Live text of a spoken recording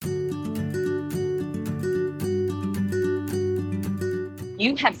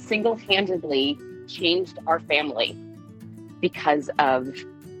You have single-handedly changed our family because of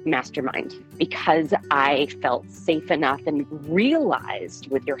Mastermind, because I felt safe enough and realized,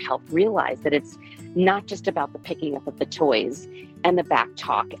 with your help, that it's not just about the picking up of the toys and the back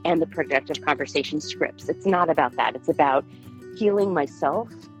talk and the productive conversation scripts. It's not about that. It's about healing myself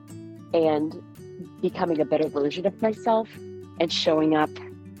and becoming a better version of myself and showing up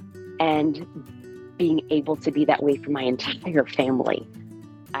and being able to be that way for my entire family.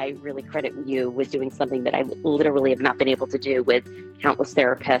 I really credit you with doing something that I literally have not been able to do with countless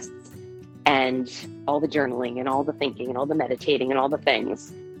therapists and all the journaling and all the thinking and all the meditating and all the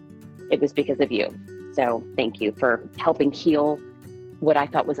things. It was because of you. So thank you for helping heal what I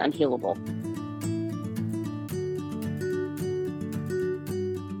thought was unhealable.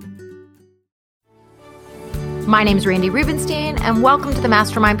 My name is Randy Rubenstein, and welcome to the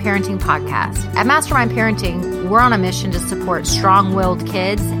Mastermind Parenting Podcast. At Mastermind Parenting, we're on a mission to support strong-willed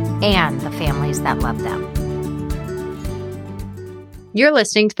kids and the families that love them. You're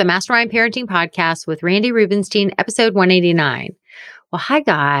listening to the Mastermind Parenting Podcast with Randy Rubenstein, episode 189. Well, hi,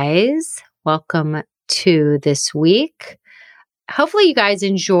 guys. Welcome to this week. Hopefully, you guys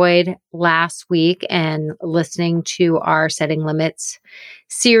enjoyed last week and listening to our Setting Limits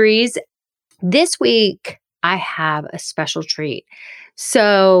series. This week, I have a special treat.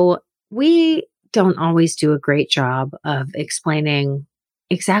 So we don't always do a great job of explaining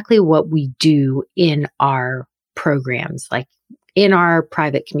exactly what we do in our programs, like in our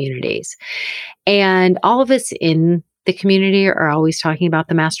private communities. And all of us in the community are always talking about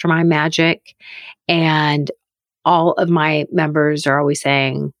the mastermind magic. And all of my members are always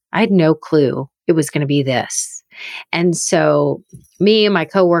saying, I had no clue it was going to be this. And so me and my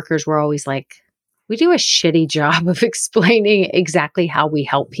coworkers were always like, we do a shitty job of explaining exactly how we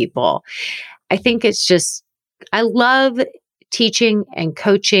help people. I think it's just, I love teaching and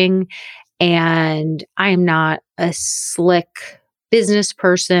coaching, and I am not a slick business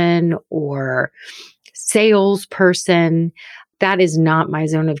person or sales person. That is not my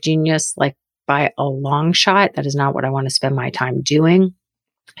zone of genius, like by a long shot. That is not what I want to spend my time doing.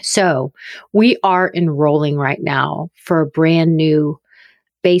 So we are enrolling right now for a brand new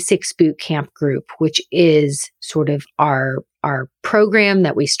Basics Bootcamp group, which is sort of our program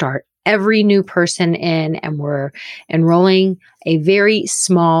that we start every new person in, and we're enrolling a very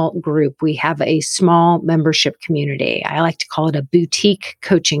small group. We have a small membership community. I like to call it a boutique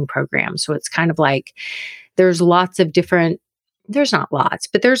coaching program. So it's kind of like there's lots of different, there's not lots,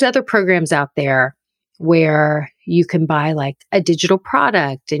 but there's other programs out there where you can buy like a digital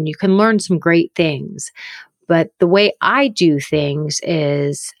product and you can learn some great things. But the way I do things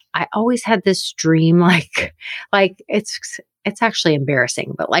is I always had this dream, like it's actually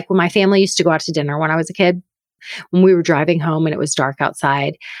embarrassing, but like when my family used to go out to dinner when I was a kid, when we were driving home and it was dark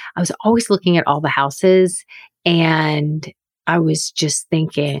outside, I was always looking at all the houses and I was just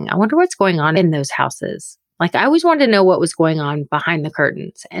thinking, I wonder what's going on in those houses. Like I always wanted to know what was going on behind the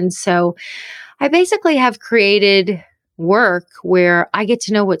curtains. And so I basically have created work where I get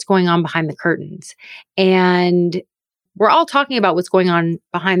to know what's going on behind the curtains. And we're all talking about what's going on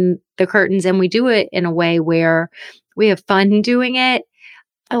behind the curtains, and we do it in a way where we have fun doing it.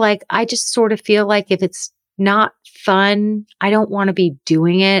 I just sort of feel like if it's not fun, I don't want to be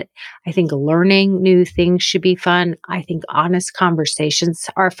doing it. I think learning new things should be fun. I think honest conversations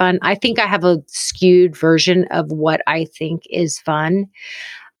are fun. I think I have a skewed version of what I think is fun.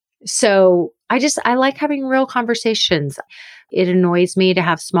 So I like having real conversations. It annoys me to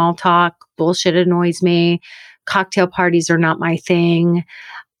have small talk. Bullshit annoys me. Cocktail parties are not my thing.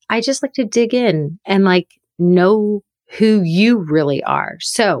 I just like to dig in and like know who you really are.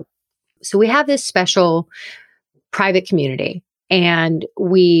 So we have this special private community and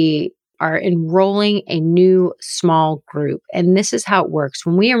we are enrolling a new small group. And this is how it works.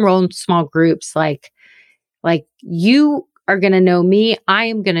 When we enroll in small groups, like you are going to know me. I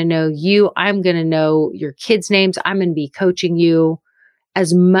am going to know you. I'm going to know your kids' names. I'm going to be coaching you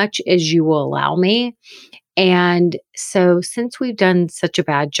as much as you will allow me. And so since we've done such a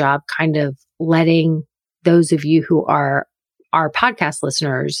bad job kind of letting those of you who are our podcast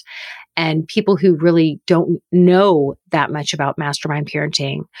listeners and people who really don't know that much about mastermind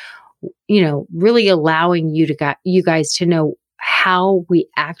parenting, really allowing you guys to know how we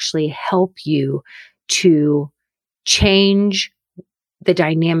actually help you to change the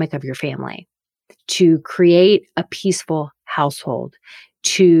dynamic of your family, to create a peaceful household,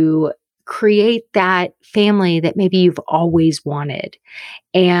 to create that family that maybe you've always wanted.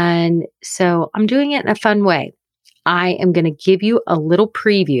 And so I'm doing it in a fun way. I am going to give you a little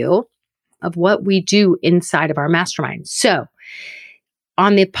preview of what we do inside of our mastermind. So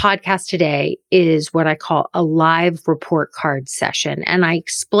on the podcast today is what I call a live report card session. And I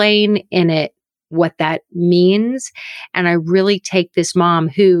explain in it what that means. And I really take this mom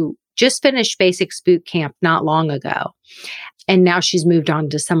who just finished basics boot camp not long ago. And now she's moved on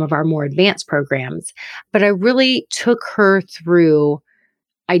to some of our more advanced programs. But I really took her through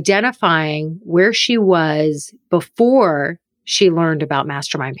identifying where she was before she learned about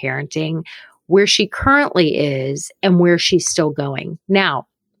mastermind parenting, where she currently is, and where she's still going. Now,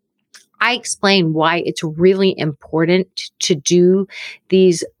 I explain why it's really important to do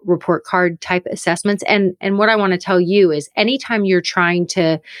these report card type assessments. And what I want to tell you is anytime you're trying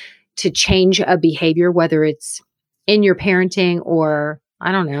to change a behavior, whether it's in your parenting or,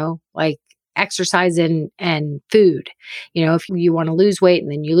 I don't know, like exercise and food. If you want to lose weight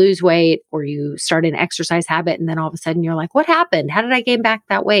and then you lose weight, or you start an exercise habit and then all of a sudden you're like, what happened? How did I gain back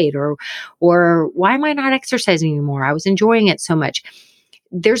that weight? Or why am I not exercising anymore? I was enjoying it so much.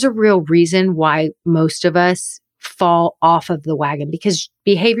 There's a real reason why most of us fall off of the wagon, because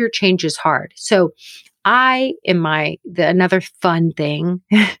behavior change is hard. So another fun thing,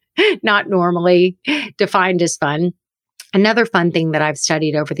 not normally defined as fun, another fun thing that I've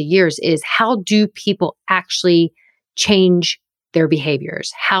studied over the years is how do people actually change their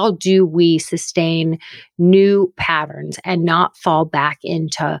behaviors? How do we sustain new patterns and not fall back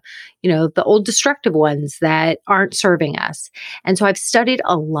into, the old destructive ones that aren't serving us? And so I've studied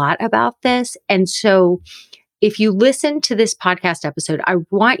a lot about this. And so if you listen to this podcast episode, I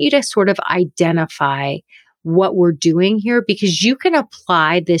want you to sort of identify what we're doing here, because you can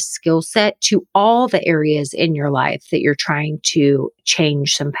apply this skill set to all the areas in your life that you're trying to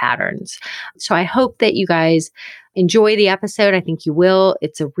change some patterns. So I hope that you guys enjoy the episode. I think you will.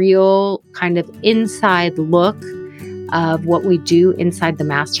 It's a real kind of inside look of what we do inside the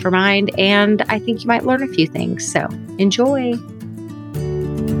mastermind. And I think you might learn a few things. So enjoy.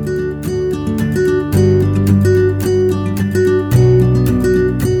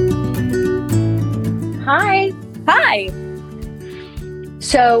 Hi.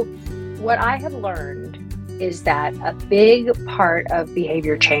 So what I have learned is that a big part of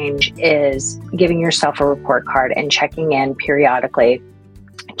behavior change is giving yourself a report card and checking in periodically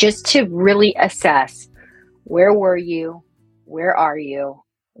just to really assess, where were you? Where are you?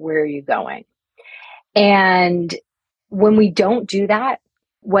 Where are you going? And when we don't do that,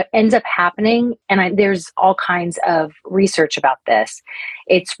 what ends up happening, and there's all kinds of research about this,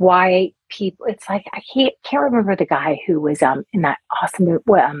 it's why people, it's like, I can't remember the guy who was in that awesome,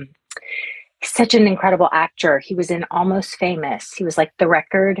 he's such an incredible actor. He was in Almost Famous. He was like The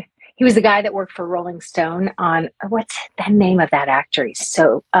Record. He was the guy that worked for Rolling Stone on, what's the name of that actor? He's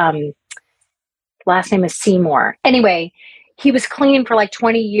so, last name is Seymour. Anyway, he was clean for like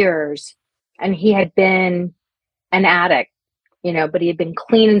 20 years and he had been an addict, but he had been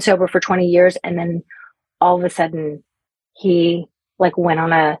clean and sober for 20 years. And then all of a sudden he like went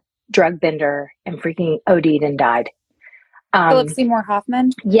on a drug bender and freaking OD'd and died. Philip Seymour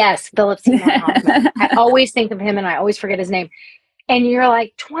Hoffman? Yes, Philip Seymour Hoffman. I always think of him and I always forget his name. And you're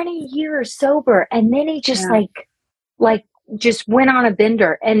like 20 years sober. And then he just like just went on a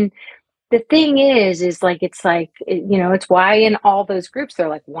bender. And the thing is like, it's why in all those groups, they're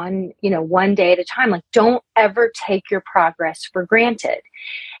like one day at a time. Like, don't ever take your progress for granted.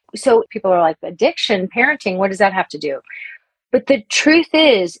 So people are like, addiction, parenting, what does that have to do? But the truth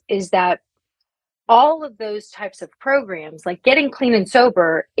is that all of those types of programs, like getting clean and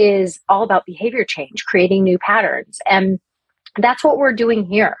sober, is all about behavior change, creating new patterns. And that's what we're doing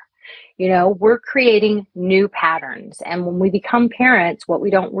here. We're creating new patterns. And when we become parents, what we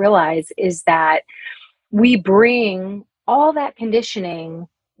don't realize is that we bring all that conditioning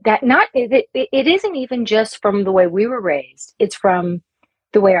that it isn't even just from the way we were raised. It's from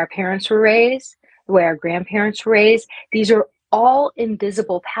the way our parents were raised, the way our grandparents were raised. These are all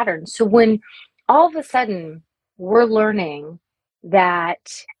invisible patterns. So when all of a sudden we're learning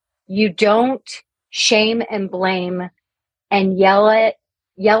that you don't shame and blame and yell at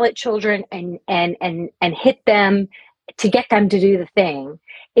children and hit them to get them to do the thing,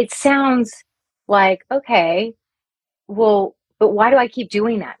 it sounds like, okay, well, but why do I keep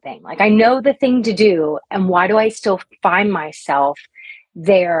doing that thing? Like, I know the thing to do, and why do I still find myself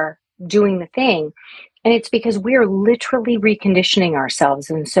there doing the thing? And it's because we are literally reconditioning ourselves.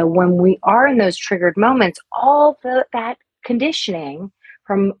 And so when we are in those triggered moments, all that conditioning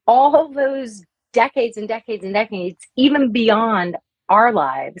from all those decades and decades and decades, even beyond our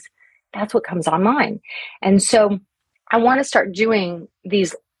lives, that's what comes online. And so I want to start doing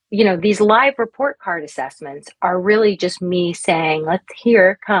these live report card assessments are really just me saying,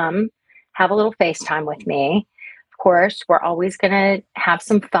 come have a little FaceTime with me. Of course, we're always going to have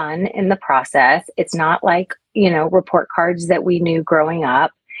some fun in the process. It's not like, report cards that we knew growing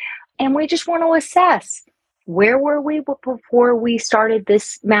up. And we just want to assess, where were we before we started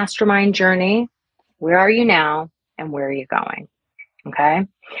this mastermind journey? Where are you now? And where are you going? Okay.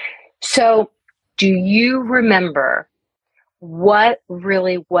 So do you remember what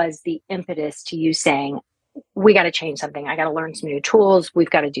really was the impetus to you saying, we got to change something. I got to learn some new tools. We've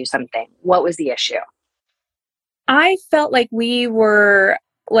got to do something. What was the issue? I felt like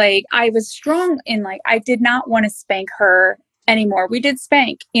I was strong in I did not want to spank her anymore. We did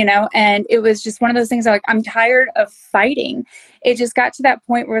spank, and it was just one of those things I'm tired of fighting. It just got to that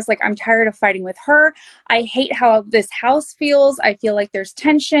point where it's I'm tired of fighting with her. I hate how this house feels. I feel like there's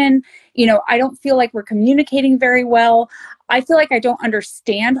tension. I don't feel like we're communicating very well. I feel like I don't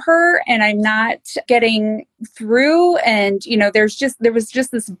understand her and I'm not getting through. And, there was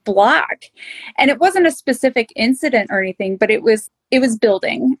just this block, and it wasn't a specific incident or anything, but it was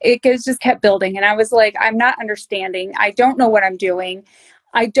building. It just kept building. And I was like, I'm not understanding. I don't know what I'm doing.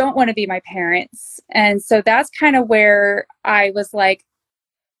 I don't want to be my parents. And so that's kind of where I was like,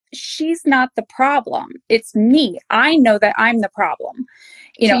 she's not the problem. It's me. I know that I'm the problem.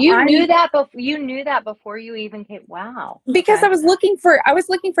 So you knew that before you even came. Wow. Because okay. I was looking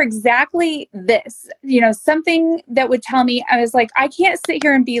for exactly this, something that would tell me. I was like, I can't sit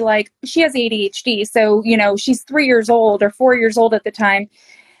here and be like, she has ADHD. So, she's 3 years old or 4 years old at the time.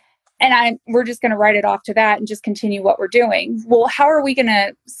 And we're just going to write it off to that and just continue what we're doing. Well, how are we going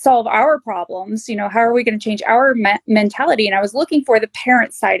to solve our problems? How are we going to change our mentality? And I was looking for the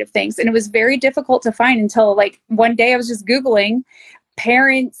parent side of things. And it was very difficult to find until one day I was just Googling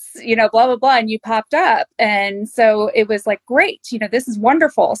parents, blah, blah, blah. And you popped up. And so it was great, this is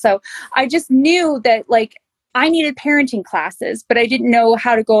wonderful. So I just knew that I needed parenting classes, but I didn't know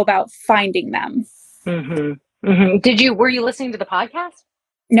how to go about finding them. Mm-hmm. Mm-hmm. Were you listening to the podcast?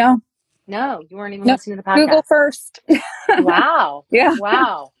 No, you weren't even listening to the podcast. Google first. Wow. Yeah.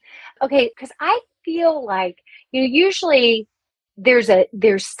 Wow. Okay. Because I feel like, usually there's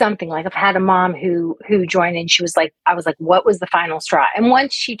something I've had a mom who joined and she was I was like, what was the final straw? And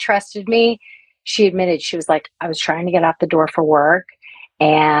once she trusted me, she admitted, she was like, I was trying to get out the door for work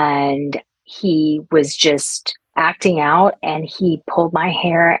and he was just acting out and he pulled my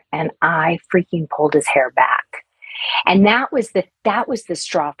hair and I freaking pulled his hair back. And that was the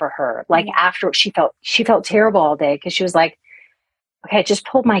straw for her. After she felt terrible all day because she was like, okay, I just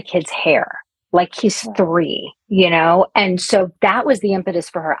pulled my kid's hair. He's 3, And so that was the impetus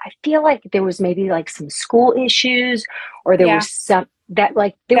for her. I feel like there was maybe some school issues or there was some that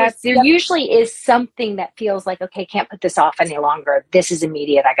there usually is something that feels like, okay, can't put this off any longer. This is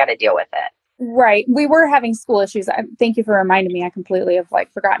immediate. I got to deal with it. Right. We were having school issues. Thank you for reminding me. I completely have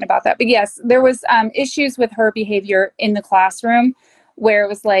forgotten about that. But yes, there was issues with her behavior in the classroom where it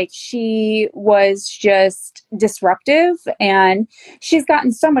was she was just disruptive and she's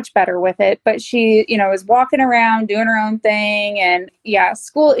gotten so much better with it. But she, is walking around doing her own thing. And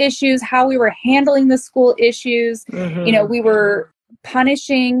school issues, how we were handling the school issues. Mm-hmm. We were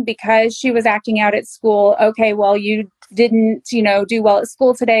punishing because she was acting out at school. Okay, well, you didn't, do well at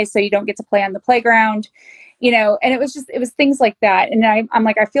school today, so you don't get to play on the playground, and it was things like that. And I'm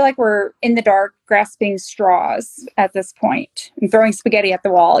like, I feel like we're in the dark grasping straws at this point and throwing spaghetti at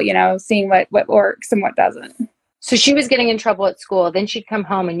the wall, seeing what works and what doesn't. So she was getting in trouble at school. Then she'd come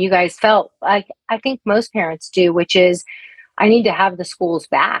home and you guys felt like, I think most parents do, which is, I need to have the schools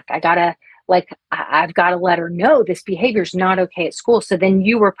back. I've got to let her know this behavior is not okay at school. So then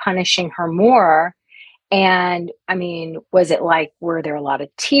you were punishing her more. And I mean, was it were there a lot of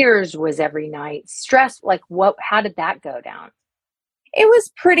tears? Was every night stress? How did that go down? It was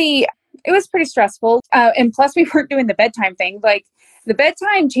pretty stressful. And plus we weren't doing the bedtime thing.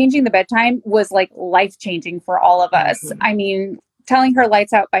 Changing the bedtime was life-changing for all of us. Mm-hmm. I mean, telling her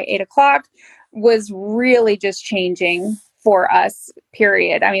lights out by 8:00 was really just changing for us,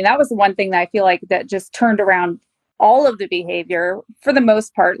 period. I mean, that was the one thing that I feel like that just turned around all of the behavior for the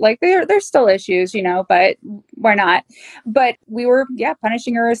most part. There's still issues, but why not? But we were,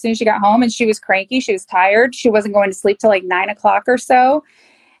 punishing her as soon as she got home and she was cranky. She was tired. She wasn't going to sleep till 9:00 or so.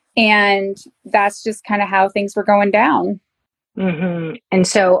 And that's just kind of how things were going down. Mm-hmm. And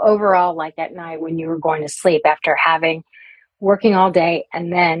so overall, at night when you were going to sleep after working all day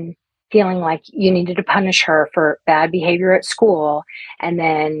and then feeling like you needed to punish her for bad behavior at school and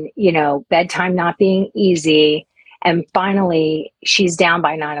then, bedtime not being easy. And finally, she's down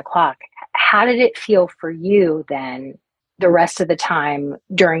by 9:00. How did it feel for you then the rest of the time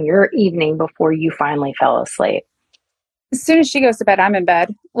during your evening before you finally fell asleep? as soon as she goes to bed, I'm in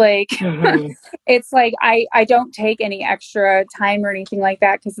bed. Like, it's like, I don't take any extra time or anything like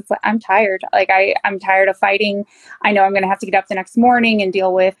that. Cause it's like, I'm tired. Like I'm tired of fighting. I know I'm going to have to get up the next morning and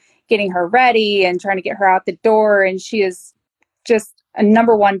deal with getting her ready and trying to get her out the door. And she is just a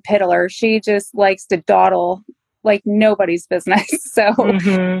number one piddler. She just likes to dawdle like nobody's business. So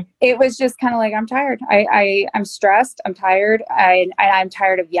it was just kind of like, I'm tired. I'm stressed. I'm tired. I'm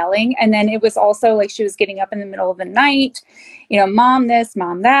tired of yelling. And then it was also like, she was getting up in the middle of the night, you know, mom this,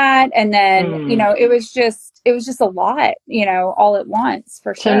 mom that. And then, you know, it was just a lot, you know, all at once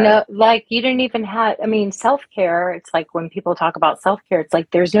for sure. So no, like you didn't even have, I mean, self-care, it's like when people talk about self-care, it's like,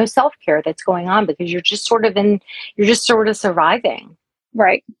 there's no self-care that's going on because you're just sort of surviving.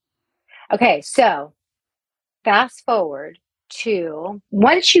 Right. Okay. So fast forward to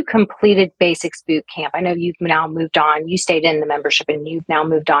once you completed Basics Boot Camp. I know you've now moved on. You stayed in the membership and you've now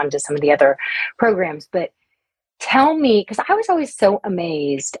moved on to some of the other programs. But tell me, because I was always so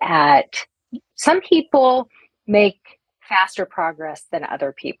amazed at some people make faster progress than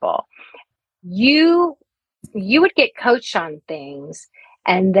other people. You would get coached on things.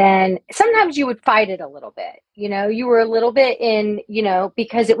 And then sometimes you would fight it a little bit, you know, you were a little bit in, you know,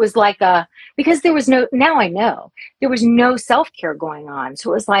 because it was like because there was now I know there was no self-care going on. So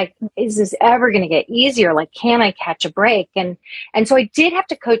it was like, is this ever going to get easier? Like, can I catch a break? And so I did have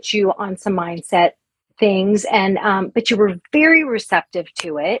to coach you on some mindset things but you were very receptive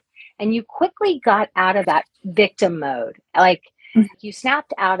to it. And you quickly got out of that victim mode. Like you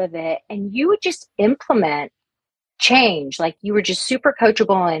snapped out of it and you would just implement change. Like you were just super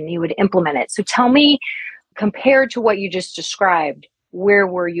coachable and you would implement it. So tell me, compared to what you just described, where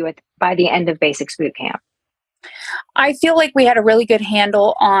were you by the end of Basics Boot Camp? I feel like we had a really good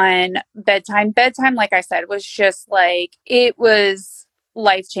handle on bedtime. Bedtime, like I said, was just like, it was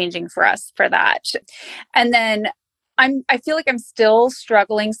life-changing for us for that. And then I feel like I'm still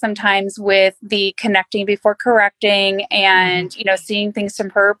struggling sometimes with the connecting before correcting and, you know, seeing things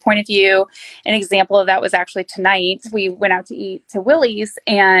from her point of view. An example of that was actually tonight. We went out to eat to Willie's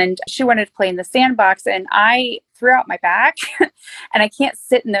and she wanted to play in the sandbox and I threw out my back and I can't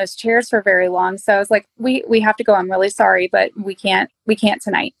sit in those chairs for very long. So I was like, we have to go. I'm really sorry, but we can't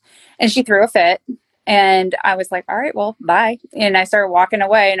tonight. And she threw a fit. And I was like, all right, well, bye. And I started walking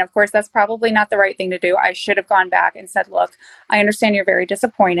away. And of course, that's probably not the right thing to do. I should have gone back and said, look, I understand you're very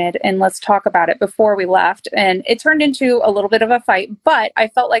disappointed and let's talk about it before we left. And it turned into a little bit of a fight, but I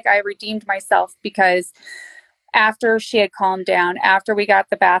felt like I redeemed myself because after she had calmed down, after we got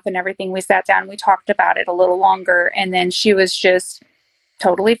the bath and everything, we sat down, we talked about it a little longer. And then she was just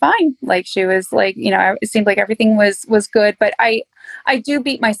totally fine. Like she was like, you know, it seemed like everything was good, but I do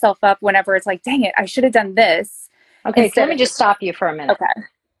beat myself up whenever it's like, dang it, I should have done this. Okay. So let me just stop you for a minute. Okay.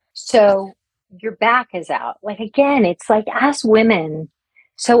 So your back is out. Like, again, it's like as women,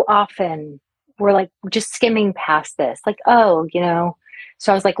 so often we're like just skimming past this, like, oh, you know,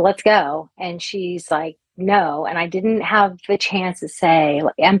 so I was like, let's go. And she's like, no. And I didn't have the chance to say,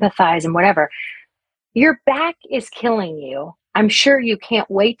 like, empathize and whatever. Your back is killing you. I'm sure you can't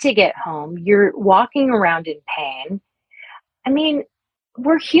wait to get home. You're walking around in pain. I mean,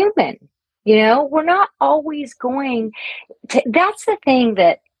 we're human, you know, we're not always going to, that's the thing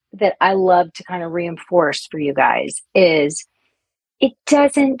that I love to kind of reinforce for you guys is it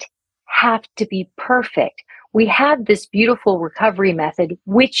doesn't have to be perfect. We have this beautiful recovery method,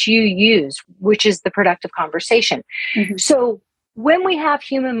 which you use, which is the productive conversation. So when we have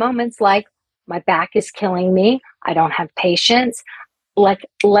human moments like, my back is killing me, I don't have patience, like,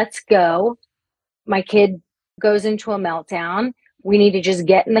 let's go. My kid goes into a meltdown. We need to just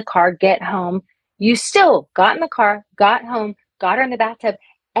get in the car, get home. You still got in the car, got home, got her in the bathtub,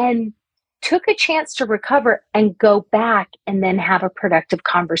 and took a chance to recover and go back and then have a productive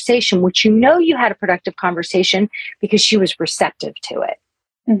conversation, which you know you had a productive conversation because she was receptive to it.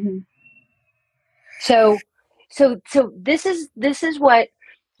 So this is what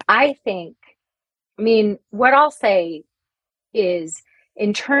I think. I mean, what I'll say is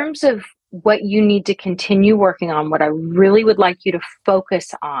in terms of what you need to continue working on, what I really would like you to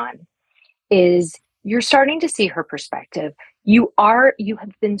focus on is you're starting to see her perspective. You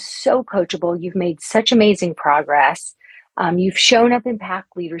have been so coachable. You've made such amazing progress. You've shown up in pack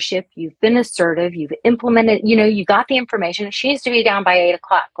leadership. You've been assertive. You've implemented, you know, you got the information. She needs to be down by 8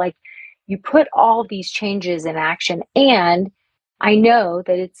 o'clock. Like you put all these changes in action. And I know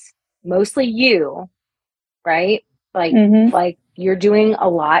that it's mostly you, right? Like, like you're doing a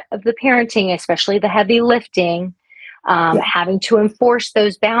lot of the parenting, especially the heavy lifting, having to enforce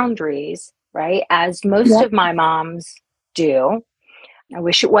those boundaries, right? As most of my moms do. I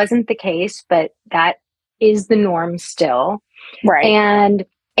wish it wasn't the case, but that is the norm still. Right.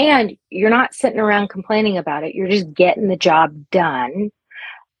 And you're not sitting around complaining about it. You're just getting the job done.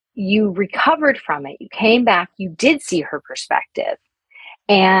 You recovered from it. You came back. You did see her perspective.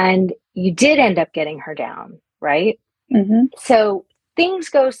 And you did end up getting her down, right? Mm-hmm. So things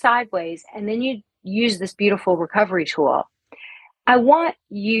go sideways, and then you use this beautiful recovery tool. I want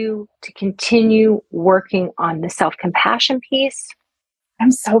you to continue working on the self-compassion piece.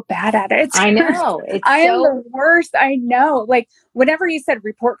 I'm so bad at it. I know. I am the worst. I know. Like, whenever you said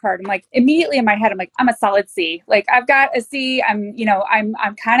report card, I'm like, immediately in my head, I'm like, I'm a solid C. Like, I've got a C. I'm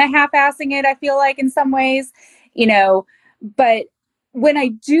kind of half-assing it, I feel like, in some ways, but when I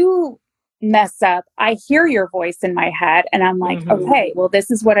do mess up, I hear your voice in my head and I'm like, okay, well, this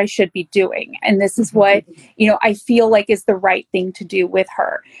is what I should be doing. And this is what, I feel like is the right thing to do with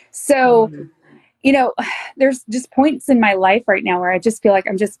her. So, there's just points in my life right now where I just feel like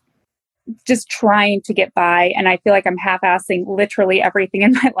I'm just trying to get by. And I feel like I'm half-assing literally everything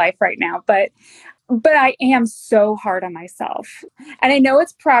in my life right now. But I am so hard on myself. And I know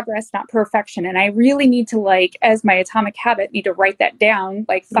it's progress, not perfection. And I really need to, like, as my atomic habit, need to write that down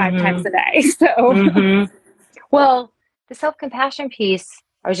like 5 times a day. So, Well, the self-compassion piece,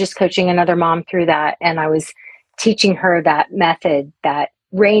 I was just coaching another mom through that. And I was teaching her that method, that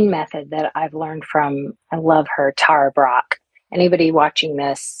RAIN method that I've learned from, I love her, Tara Brach. Anybody watching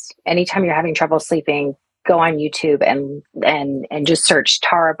this, anytime you're having trouble sleeping, go on YouTube and just search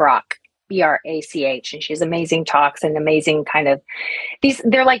Tara Brach. Brach, and she has amazing talks and amazing kind of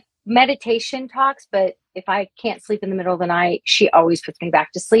they're like meditation talks, but if I can't sleep in the middle of the night, she always puts me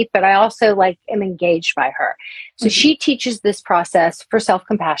back to sleep. But I also am engaged by her. So she teaches this process for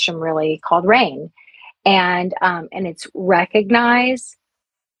self-compassion, really, called RAIN. And it's recognize,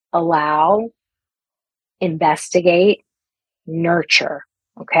 allow, investigate, nurture.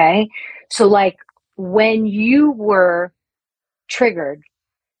 Okay. So when you were triggered,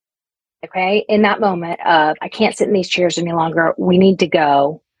 okay, in that moment of, I can't sit in these chairs any longer, we need to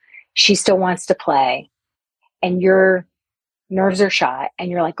go, she still wants to play, and your nerves are shot,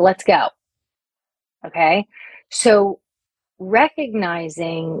 and you're like, let's go. Okay. So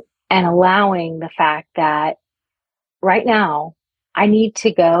recognizing and allowing the fact that right now I need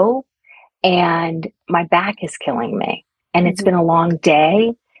to go and my back is killing me, and it's been a long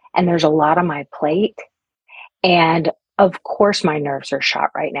day, and there's a lot on my plate, and of course, my nerves are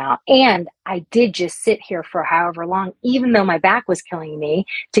shot right now. And I did just sit here for however long, even though my back was killing me,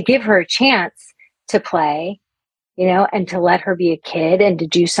 to give her a chance to play, and to let her be a kid and to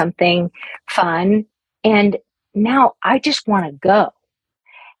do something fun. And now I just want to go.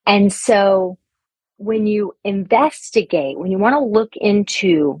 And so when you investigate, when you want to look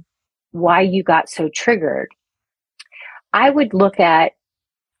into why you got so triggered, I would look at,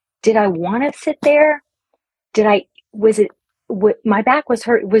 did I want to sit there? My back was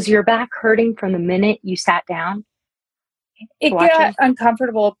hurt. Was your back hurting from the minute you sat down? It got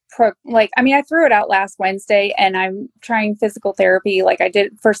uncomfortable. I threw it out last Wednesday, and I'm trying physical therapy. Like, I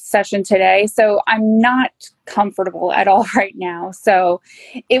did first session today. So I'm not comfortable at all right now. So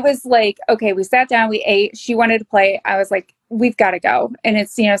it was like, okay, we sat down, we ate, she wanted to play. I was like, we've got to go. And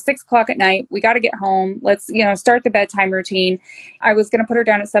it's, 6:00 at night. We got to get home. Let's, start the bedtime routine. I was going to put her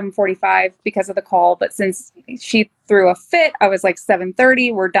down at 7:45 because of the call. But since she threw a fit, I was like,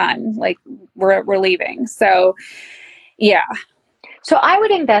 7:30, we're done. Like, we're leaving. So yeah. So I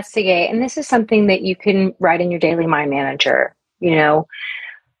would investigate, and this is something that you can write in your daily mind manager.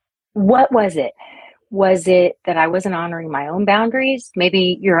 What was it? Was it that I wasn't honoring my own boundaries?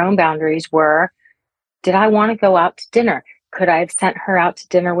 Maybe your own boundaries were, did I want to go out to dinner? Could I have sent her out to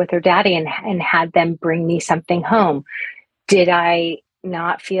dinner with her daddy and had them bring me something home? Did I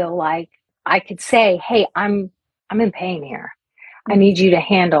not feel like I could say, hey, I'm in pain here. I need you to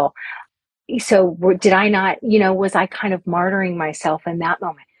handle. So did I not, was I kind of martyring myself in that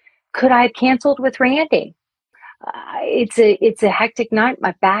moment? Could I have canceled with Randy? It's a hectic night.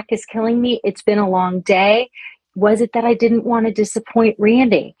 My back is killing me. It's been a long day. Was it that I didn't want to disappoint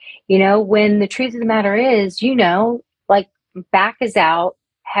Randy? When the truth of the matter is, back is out,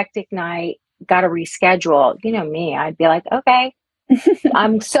 hectic night, got to reschedule. Me, I'd be like, okay,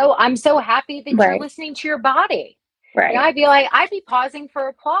 I'm so happy that you're listening to your body. Right. I'd be pausing for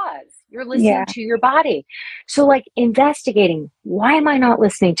applause. You're listening to your body. So investigating, why am I not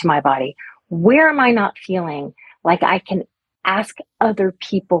listening to my body? Where am I not feeling like I can ask other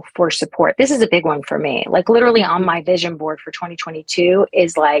people for support? This is a big one for me. Literally on my vision board for 2022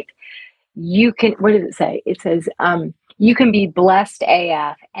 is you can, what does it say? It says, you can be blessed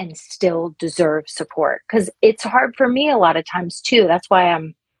AF and still deserve support. Cause it's hard for me a lot of times too. That's why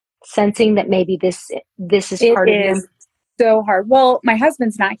I'm sensing that maybe this is It part of you? is so hard. Well, my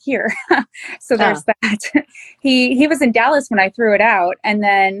husband's not here. So there's that. He was in Dallas when I threw it out, and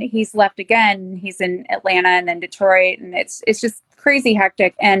then he's left again. He's in Atlanta and then Detroit, and it's just crazy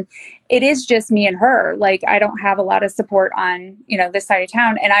hectic. And it is just me and her. Like, I don't have a lot of support on, this side of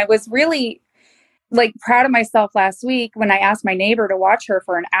town. And I was really like proud of myself last week when I asked my neighbor to watch her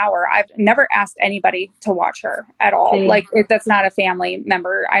for an hour. I've never asked anybody to watch her at all. See. Like, that's not a family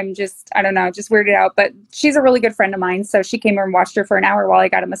member. I'm just, I don't know, just weirded out. But she's a really good friend of mine. So she came over and watched her for an hour while I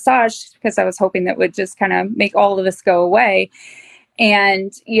got a massage, because I was hoping that would just kind of make all of this go away.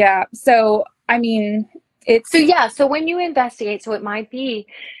 And yeah, so I mean, it's So when you investigate, so it might be,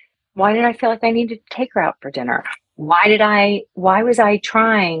 why did I feel like I needed to take her out for dinner? Why was I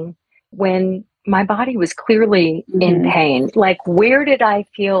trying when my body was clearly in pain? Like, where did I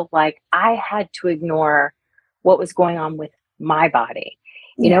feel like I had to ignore what was going on with my body?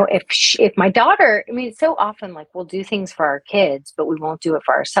 You know, if my daughter, I mean, so often, like, we'll do things for our kids, but we won't do it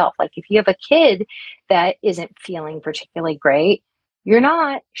for ourselves. Like, if you have a kid that isn't feeling particularly great, you're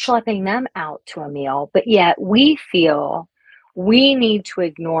not schlepping them out to a meal, but yet we feel we need to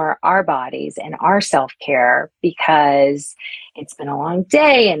ignore our bodies and our self-care because it's been a long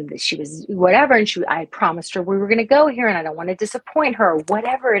day and she was whatever. And I promised her we were going to go here and I don't want to disappoint her, or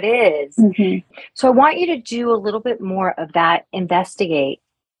whatever it is. So I want you to do a little bit more of that investigate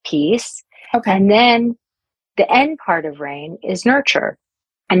piece. Okay. And then the end part of RAIN is nurture.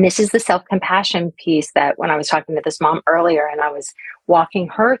 And this is the self-compassion piece that when I was talking to this mom earlier and I was walking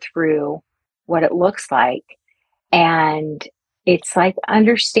her through what it looks like, and it's like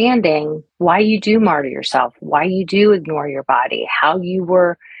understanding why you do martyr yourself, why you do ignore your body, how you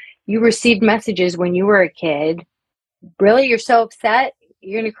received messages when you were a kid. Really, you're so upset,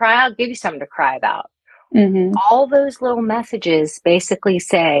 you're going to cry, I'll give you something to cry about. All those little messages basically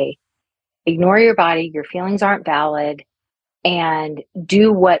say, ignore your body, your feelings aren't valid, and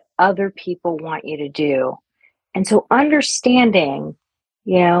do what other people want you to do. And so understanding,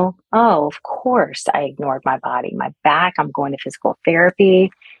 oh, of course I ignored my body, my back, I'm going to physical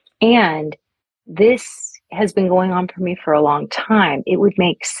therapy. And this has been going on for me for a long time. It would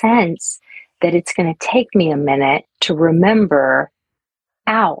make sense that it's going to take me a minute to remember,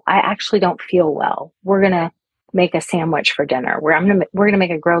 ow, I actually don't feel well. We're going to make a sandwich for dinner. We're going to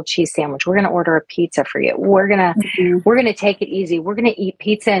make a grilled cheese sandwich. We're going to order a pizza for you. We're going to take it easy. We're going to eat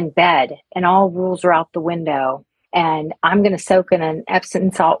pizza in bed, and all rules are out the window. And I'm going to soak in an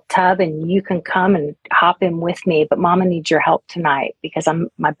Epsom salt tub, and you can come and hop in with me. But Mama needs your help tonight because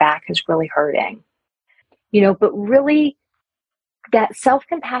my back is really hurting. But really that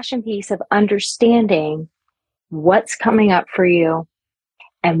self-compassion piece of understanding what's coming up for you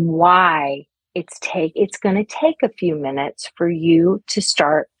and why it's going to take a few minutes for you to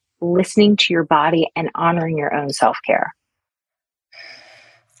start listening to your body and honoring your own self-care.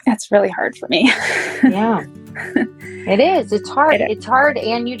 That's really hard for me. Yeah, it is. It's hard. It's hard,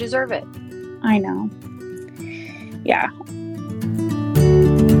 and you deserve it. I know. Yeah.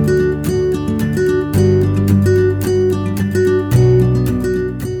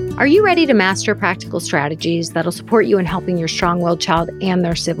 Are you ready to master practical strategies that'll support you in helping your strong-willed child and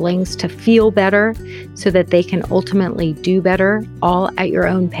their siblings to feel better so that they can ultimately do better, all at your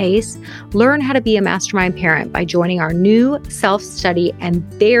own pace? Learn how to be a mastermind parent by joining our new self-study and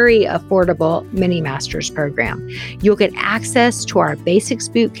very affordable Mini Masters program. You'll get access to our Basics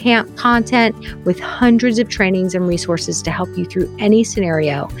Bootcamp content with hundreds of trainings and resources to help you through any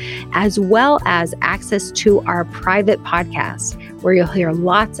scenario, as well as access to our private podcast, where you'll hear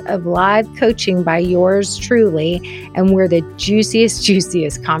lots of live coaching by yours truly and where the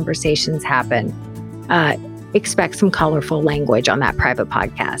juiciest conversations happen. Expect some colorful language on that private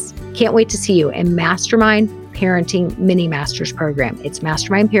podcast. Can't wait to see you in Mastermind Parenting Mini Masters program. It's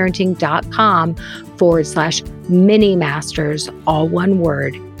mastermindparenting.com/mini masters, all one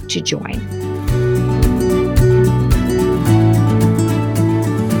word, to join.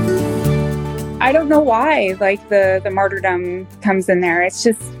 I don't know why, like the martyrdom comes in there. It's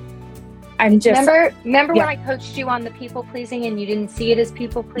just, remember when I coached you on the people pleasing and you didn't see it as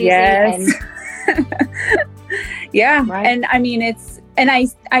people pleasing? Yes. Yeah. Right. And I mean, I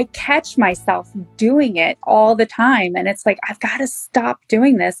catch myself doing it all the time. And it's like, I've got to stop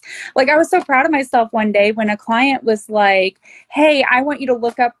doing this. Like, I was so proud of myself one day when a client was like, hey, I want you to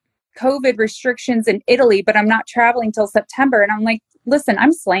look up COVID restrictions in Italy, but I'm not traveling till September. And I'm like, listen,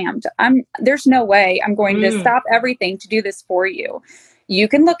 I'm slammed. There's no way I'm going to stop everything to do this for you. You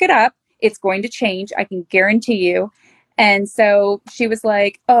can look it up. It's going to change. I can guarantee you. And so she was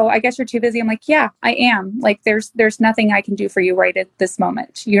like, "Oh, I guess you're too busy." I'm like, "Yeah, I am. Like, there's nothing I can do for you right at this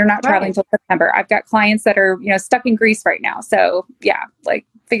moment. You're not traveling till September. I've got clients that are, stuck in Greece right now. So yeah, like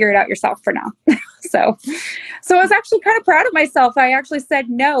figure it out yourself for now." So I was actually kind of proud of myself. I actually said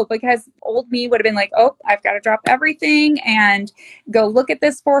no, because old me would have been like, "Oh, I've got to drop everything and go look at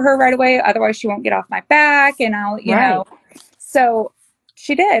this for her right away. Otherwise she won't get off my back." And I'll, so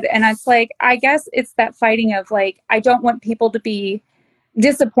she did. And it's like, I guess it's that fighting of like, I don't want people to be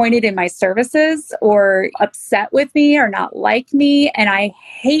disappointed in my services or upset with me or not like me. And I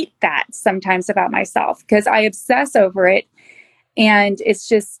hate that sometimes about myself because I obsess over it. And it's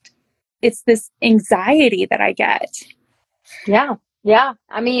this anxiety that I get. Yeah. Yeah.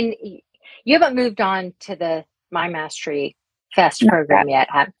 I mean, you haven't moved on to the My Mastery Fest program yet.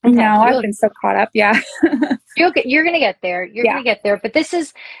 Okay. No, I've been so caught up. Yeah. You're going to get there. You're going to get there. But this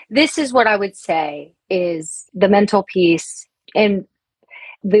is what I would say is the mental piece and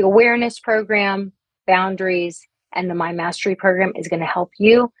the awareness program, boundaries, and the My Mastery program is going to help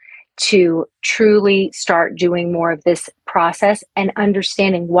you to truly start doing more of this process and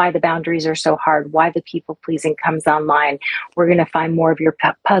understanding why the boundaries are so hard, why the people pleasing comes online. We're going to find more of your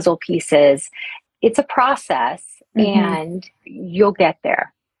puzzle pieces. It's a process, and you'll get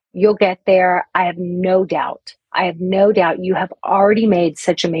there. You'll get there. I have no doubt. You have already made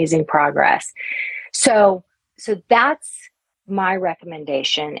such amazing progress. So that's my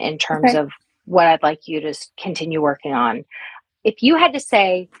recommendation in terms of what I'd like you to continue working on. If you had to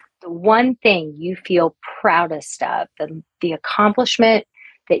say the one thing you feel proudest of, the accomplishment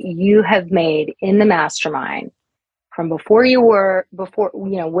that you have made in the mastermind from where you were before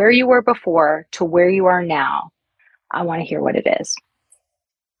to where you are now, I want to hear what it is.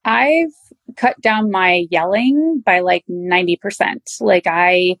 I've cut down my yelling by like 90%. Like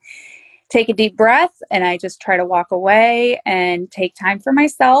I take a deep breath and I just try to walk away and take time for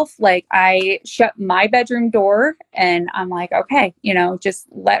myself. Like I shut my bedroom door and I'm like, okay, just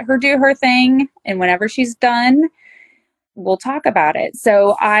let her do her thing. And whenever she's done, we'll talk about it.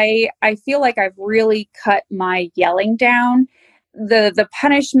 So I feel like I've really cut my yelling down. The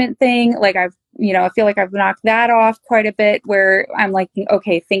punishment thing, like I feel like I've knocked that off quite a bit, where I'm like,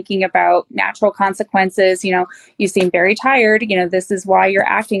 okay, thinking about natural consequences. You seem very tired. This is why you're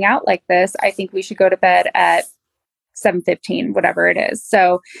acting out like this. I think we should go to bed at 7:15, whatever it is.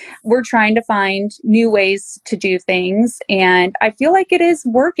 So we're trying to find new ways to do things. And I feel like it is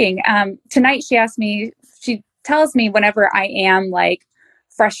working. Tonight she tells me whenever I am like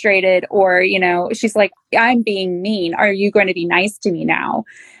frustrated or, she's like, "I'm being mean. Are you going to be nice to me now?"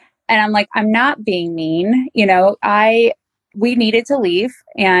 And I'm like, "I'm not being mean. We needed to leave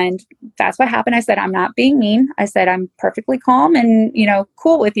and that's what happened." I said, "I'm not being mean." I said, "I'm perfectly calm and,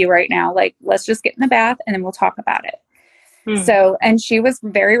 cool with you right now. Like, let's just get in the bath and then we'll talk about it." So, and she was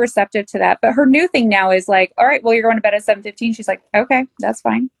very receptive to that. But her new thing now is like, "All right, well, you're going to bed at 7:15. She's like, "Okay, that's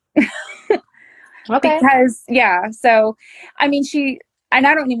fine." Okay. Because, so, I mean, and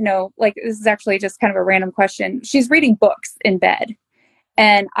I don't even know, like, this is actually just kind of a random question. She's reading books in bed.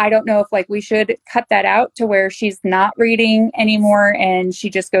 And I don't know if like we should cut that out to where she's not reading anymore and she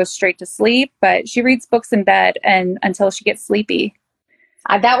just goes straight to sleep, but she reads books in bed and until she gets sleepy.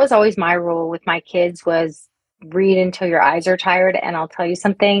 That was always my rule with my kids was read until your eyes are tired. And I'll tell you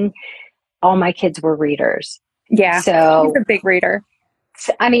something, all my kids were readers. Yeah. So she's a big reader.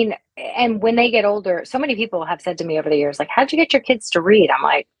 I mean, and when they get older, so many people have said to me over the years, like, "How'd you get your kids to read?" I'm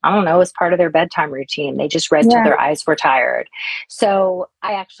like, "I don't know. It's part of their bedtime routine. They just read till their eyes were tired." So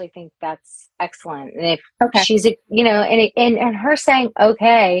I actually think that's excellent. And if she's, and her saying,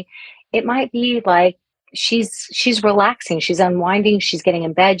 okay, it might be like she's relaxing, she's unwinding, she's getting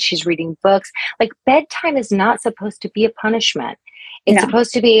in bed, she's reading books. Like bedtime is not supposed to be a punishment. It's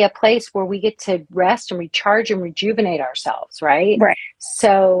supposed to be a place where we get to rest and recharge and rejuvenate ourselves, right? Right.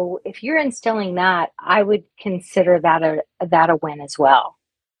 So if you're instilling that, I would consider that a win as well.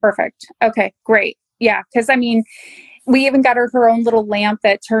 Perfect. Okay, great. Yeah, because I mean, we even got her own little lamp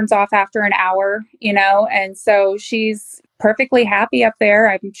that turns off after an hour, and so she's perfectly happy up there.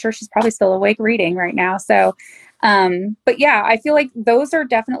 I'm sure she's probably still awake reading right now. So but yeah, I feel like those are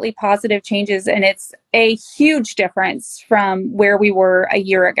definitely positive changes and it's a huge difference from where we were a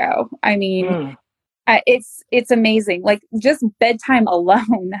year ago. I mean, it's amazing. Like just bedtime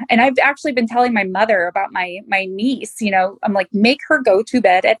alone. And I've actually been telling my mother about my niece, I'm like, make her go to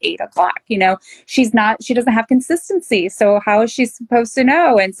bed at 8:00. She doesn't have consistency. So how is she supposed to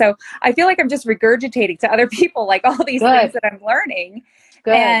know? And so I feel like I'm just regurgitating to other people, like all these things that I'm learning.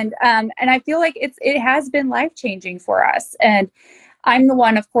 Good. And I feel like it has been life-changing for us. And I'm the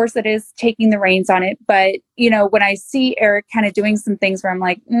one, of course, that is taking the reins on it. But, when I see Eric kind of doing some things where I'm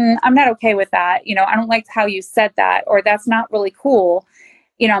like, I'm not okay with that. I don't like how you said that, or that's not really cool.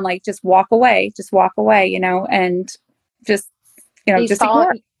 I'm like, just walk away, and just, just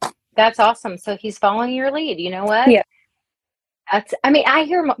ignore. That's awesome. So he's following your lead. You know what? Yeah. I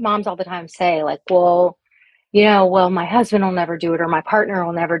hear moms all the time say like, well, my husband will never do it, or my partner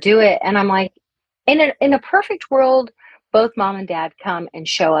will never do it. And I'm like, in a perfect world, both mom and dad come and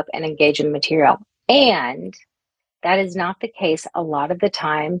show up and engage in the material. And that is not the case a lot of the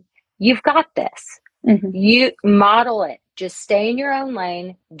time. You've got this. Mm-hmm. You model it. Just stay in your own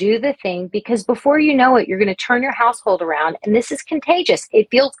lane, do the thing, because before you know it, you're going to turn your household around, and this is contagious. It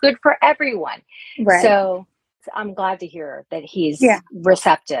feels good for everyone. Right. So I'm glad to hear that he's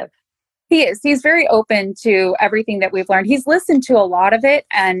receptive. He is. He's very open to everything that we've learned. He's listened to a lot of it.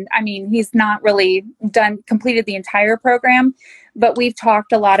 And I mean, he's not really completed the entire program, but we've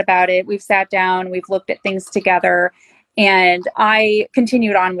talked a lot about it. We've sat down, we've looked at things together. And I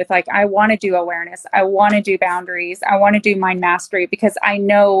continued on with like, I want to do awareness. I want to do boundaries. I want to do mind mastery, because I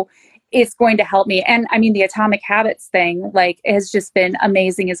know it's going to help me. And I mean, the Atomic Habits thing, like, has just been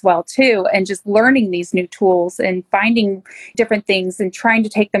amazing as well too. And just learning these new tools and finding different things and trying to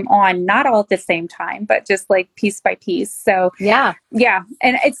take them on, not all at the same time, but just like piece by piece. So yeah.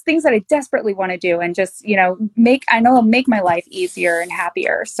 And it's things that I desperately want to do, and just, make my life easier and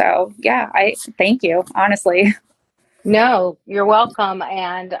happier. So yeah, I thank you, honestly. No, you're welcome.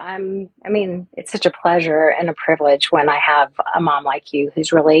 And it's such a pleasure and a privilege when I have a mom like you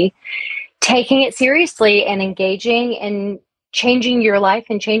who's really taking it seriously and engaging in changing your life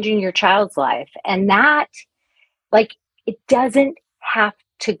and changing your child's life. And that, like, it doesn't have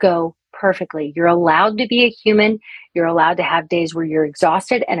to go perfectly. You're allowed to be a human. You're allowed to have days where you're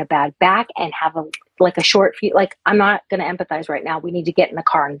exhausted and a bad back and have a short few, like, I'm not going to empathize right now. We need to get in the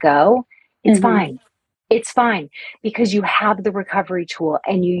car and go. It's fine. It's fine, because you have the recovery tool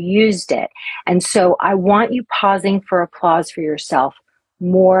and you used it. And so I want you pausing for applause for yourself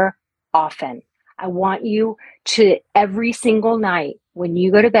more often. I want you to, every single night when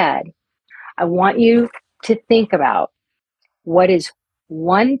you go to bed, I want you to think about, what is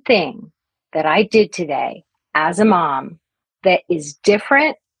one thing that I did today as a mom that is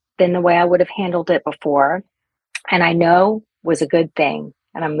different than the way I would have handled it before, and I know was a good thing,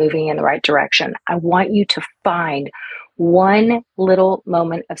 and I'm moving in the right direction. I want you to find one little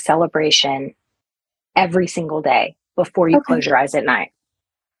moment of celebration every single day before you close your eyes at night.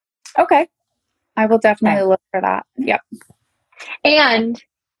 Okay. I will definitely look for that. Yep. And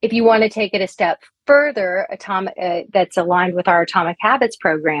if you want to take it a step further, that's aligned with our Atomic Habits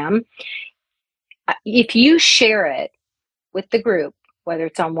program, if you share it with the group, whether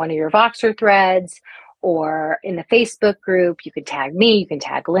it's on one of your Voxer threads or in the Facebook group, you can tag me, you can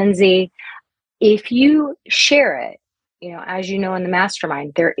tag Lindsay. If you share it, as you know, in the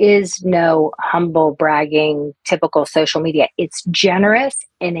mastermind, there is no humble bragging, typical social media. It's generous,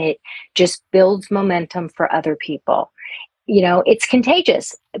 and it just builds momentum for other people. It's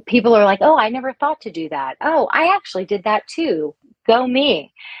contagious. People are like, oh, I never thought to do that. Oh, I actually did that too. Go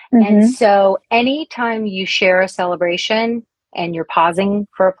me. And so anytime you share a celebration and you're pausing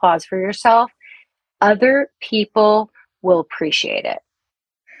for applause for yourself, other people will appreciate it.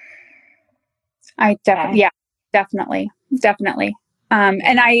 Definitely.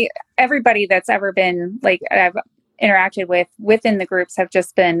 And everybody that's ever been, like, I've interacted with within the groups have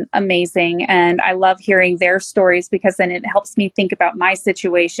just been amazing. And I love hearing their stories, because then it helps me think about my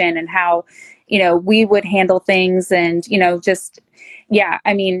situation and how, we would handle things. And,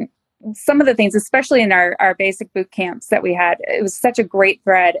 some of the things, especially in our basic boot camps that we had, it was such a great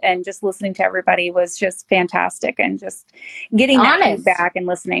thread, and just listening to everybody was just fantastic, and just getting that feedback and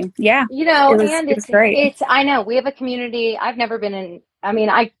listening. Yeah. It was great. I know we have a community. I've never been in,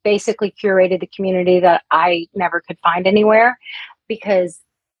 I basically curated the community that I never could find anywhere, because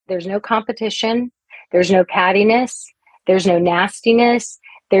there's no competition. There's no cattiness. There's no nastiness.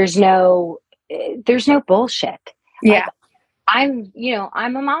 There's no bullshit. Yeah. I'm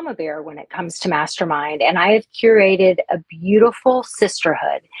a mama bear when it comes to Mastermind, and I have curated a beautiful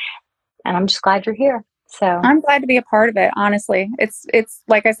sisterhood, and I'm just glad you're here. So I'm glad to be a part of it. Honestly, it's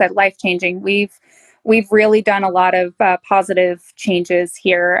like I said, life-changing. We've really done a lot of positive changes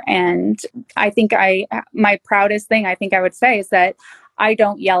here. And I think my proudest thing I think I would say is that I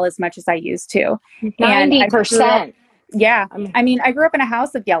don't yell as much as I used to. 90%. Yeah. I grew up in a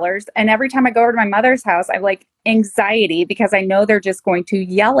house of yellers, and every time I go over to my mother's house, I have like anxiety, because I know they're just going to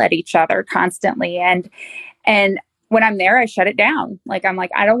yell at each other constantly. And when I'm there, I shut it down. Like, I'm like,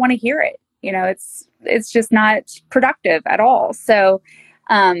 I don't want to hear it. it's just not productive at all. So,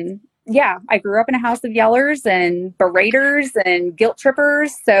 yeah, I grew up in a house of yellers and beraters and guilt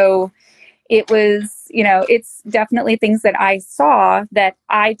trippers. So it was, it's definitely things that I saw that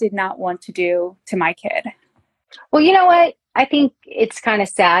I did not want to do to my kid. Well, you know what? I think it's kind of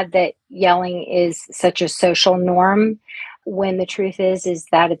sad that yelling is such a social norm when the truth is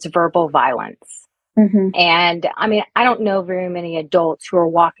that it's verbal violence. Mm-hmm. And I mean, I don't know very many adults who are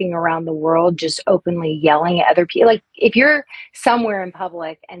walking around the world just openly yelling at other people. Like if you're somewhere in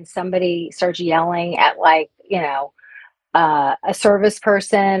public and somebody starts yelling at a service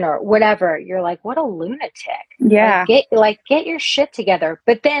person or whatever, you're like, what a lunatic. Yeah. Get your shit together.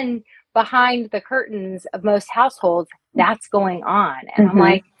 But then behind the curtains of most households, that's going on. And I'm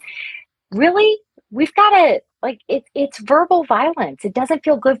like, really? We've got to, it's verbal violence. It doesn't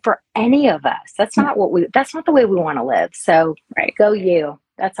feel good for any of us. That's not the way we want to live. So go you.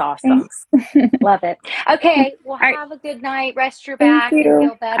 That's awesome. Love it. Okay. Well, have a good night. Rest your back and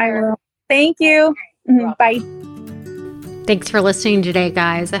feel better. I will. Thank you. Bye. Thanks for listening today,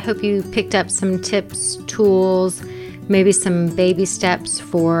 guys. I hope you picked up some tips, tools, maybe some baby steps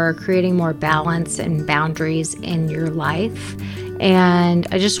for creating more balance and boundaries in your life. And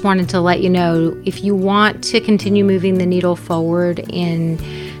I just wanted to let you know, if you want to continue moving the needle forward in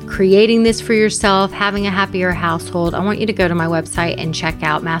creating this for yourself, having a happier household, I want you to go to my website and check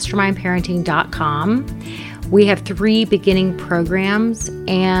out mastermindparenting.com. We have 3 beginning programs,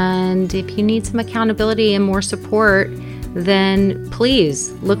 and if you need some accountability and more support, then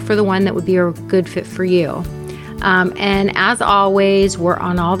please look for the one that would be a good fit for you. And as always, we're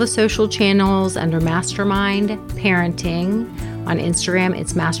on all the social channels under Mastermind Parenting. On Instagram,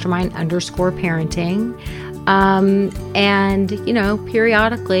 it's mastermind_parenting. And,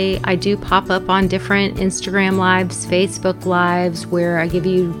 periodically I do pop up on different Instagram lives, Facebook lives, where I give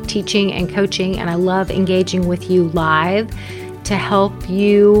you teaching and coaching, and I love engaging with you live to help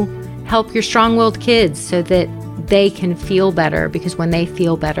you help your strong-willed kids so that they can feel better, because when they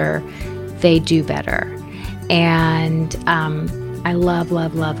feel better, they do better. And I love,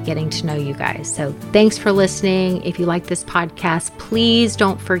 love, love getting to know you guys. So thanks for listening. If you like this podcast, please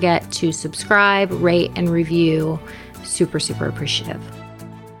don't forget to subscribe, rate, and review. Super, super appreciative.